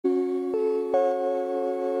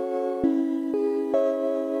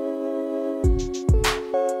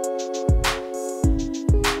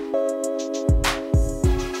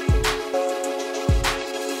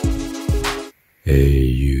Hey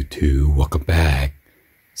YouTube, welcome back.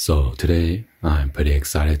 So today I'm pretty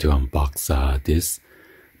excited to unbox this.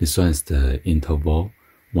 This one is the Intoval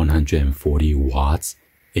 140 watts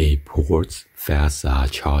 8 ports fast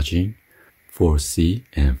charging 4C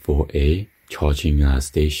and 4A charging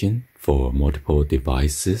station for multiple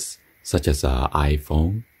devices such as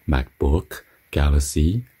iPhone, MacBook,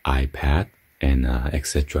 Galaxy, iPad, and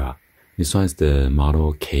etc. This one is the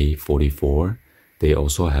model K44. They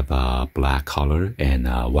also have a black color and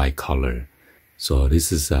a white color. So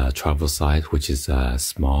this is a travel size which is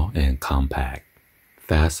small and compact.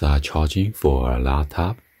 Fast charging for a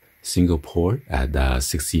laptop, single port at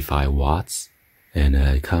 65 watts. And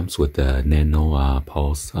it comes with the nano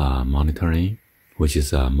pulse monitoring, which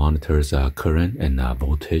is monitors current and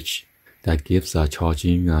voltage. That gives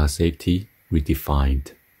charging safety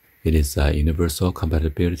redefined. It is universal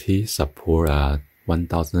compatibility, support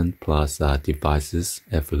 1000 plus devices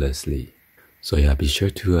effortlessly. So yeah, be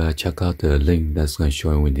sure to check out the link that's going to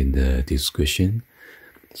show within the description.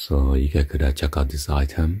 So you guys could check out this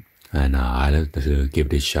item. And I'd like to give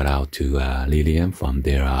this shout out to Lillian from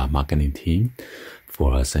their marketing team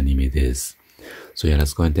for sending me this. So yeah,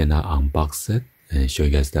 let's go ahead and unbox it and show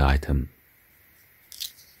you guys the item.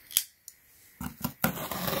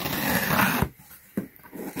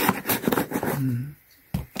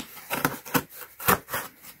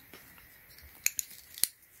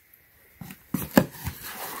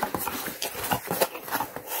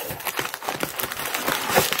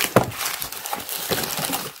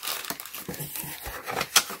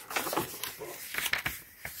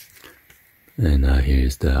 And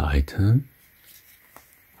here's the item.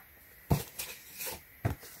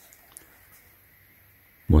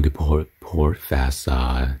 Multiple port fast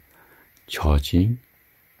charging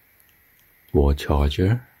wall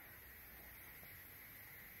charger.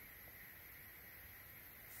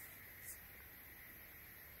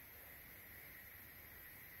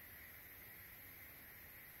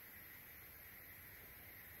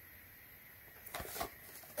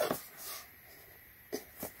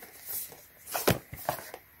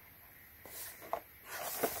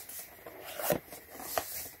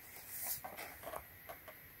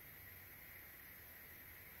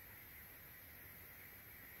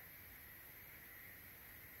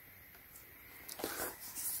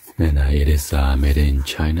 And it is made in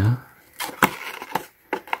China.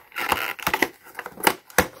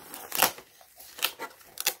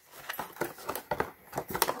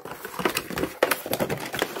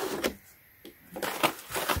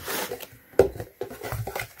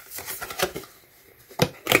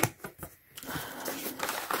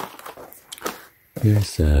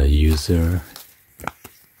 Here's a user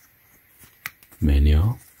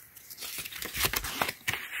manual.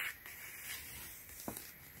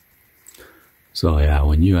 So yeah,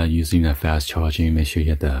 when you are using a fast charging, make sure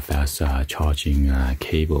you get the fast charging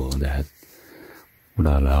cable that would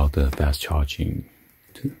allow the fast charging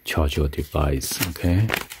to charge your device, okay?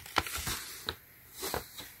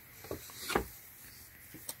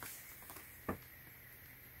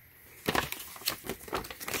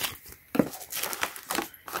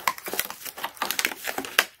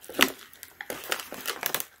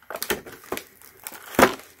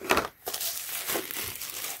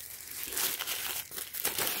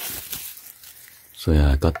 So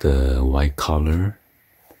yeah, I got the white color.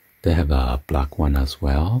 They have a black one as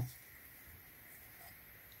well.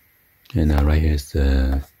 And right here is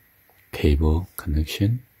the cable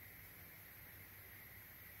connection.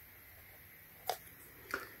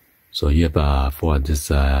 So you have for this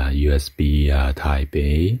USB Type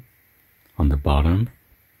A on the bottom.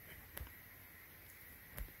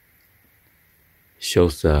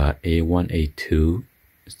 Shows A1, A2.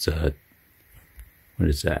 It's what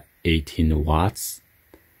is that? 18 watts,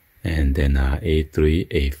 and then A3,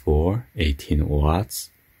 A4, 18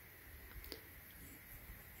 watts.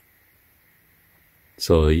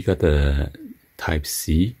 So you got the Type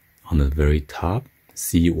C on the very top,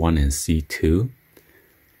 C1 and C2,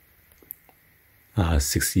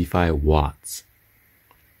 65 watts.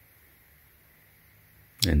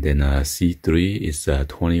 And then C3 is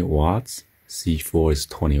 20 watts, C4 is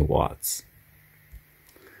 20 watts.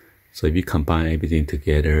 So if you combine everything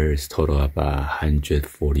together, it's total of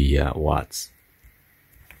 140 watts.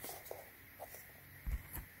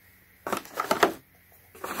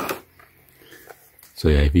 So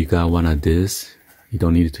yeah, if you got one of this, you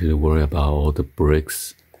don't need to worry about all the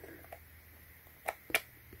bricks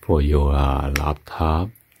for your laptop,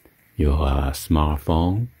 your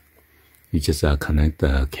smartphone. You just connect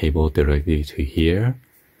the cable directly to here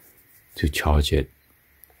to charge it.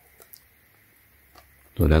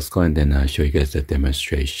 So let's go and then show you guys the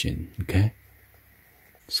demonstration, okay?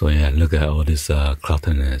 So yeah, look at all this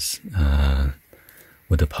cloudiness.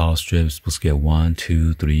 With the power strip, it's supposed to get 1,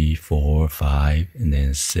 2, 3, 4, 5, and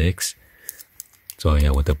then 6. So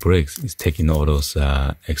yeah, with the bricks, it's taking all those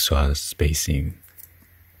extra spacing.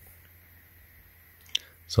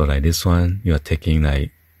 So like this one, you are taking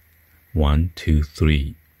like 1, 2,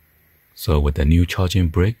 3. So with the new charging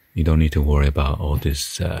brick, you don't need to worry about all this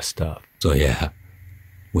stuff. So yeah,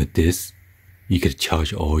 with this, you could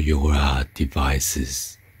charge all your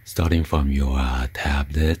devices, starting from your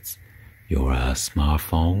tablets, your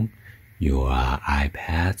smartphone, your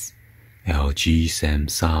iPads, LG,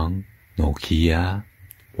 Samsung, Nokia,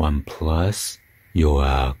 OnePlus, your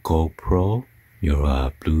GoPro,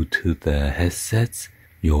 your Bluetooth headsets,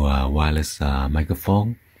 your wireless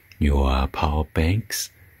microphone, your power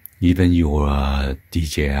banks, even your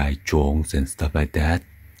DJI drones and stuff like that.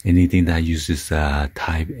 Anything that uses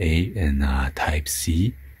Type A and Type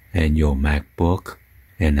C, and your MacBook,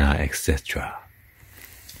 and etc.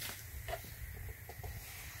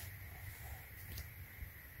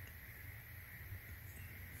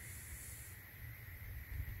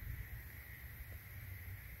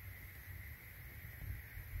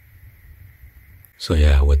 So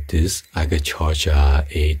yeah, with this, I could charge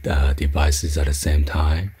 8 devices at the same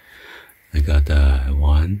time. I got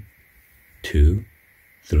 1, 2,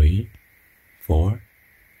 3, 4,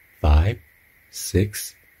 5,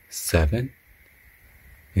 6, 7,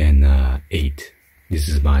 and 8. This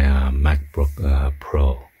is my MacBook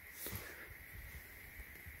Pro.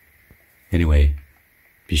 Anyway,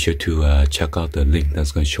 be sure to check out the link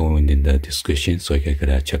that's going to show in the description so you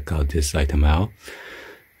can check out this item out.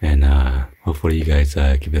 And hopefully you guys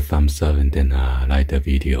give it a thumbs up and then like the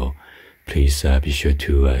video. Please be sure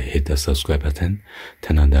to hit the subscribe button,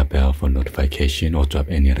 turn on that bell for notification, or drop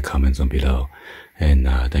any other comments on below. And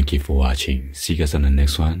thank you for watching. See you guys on the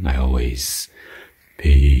next one. Like always,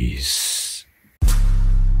 peace.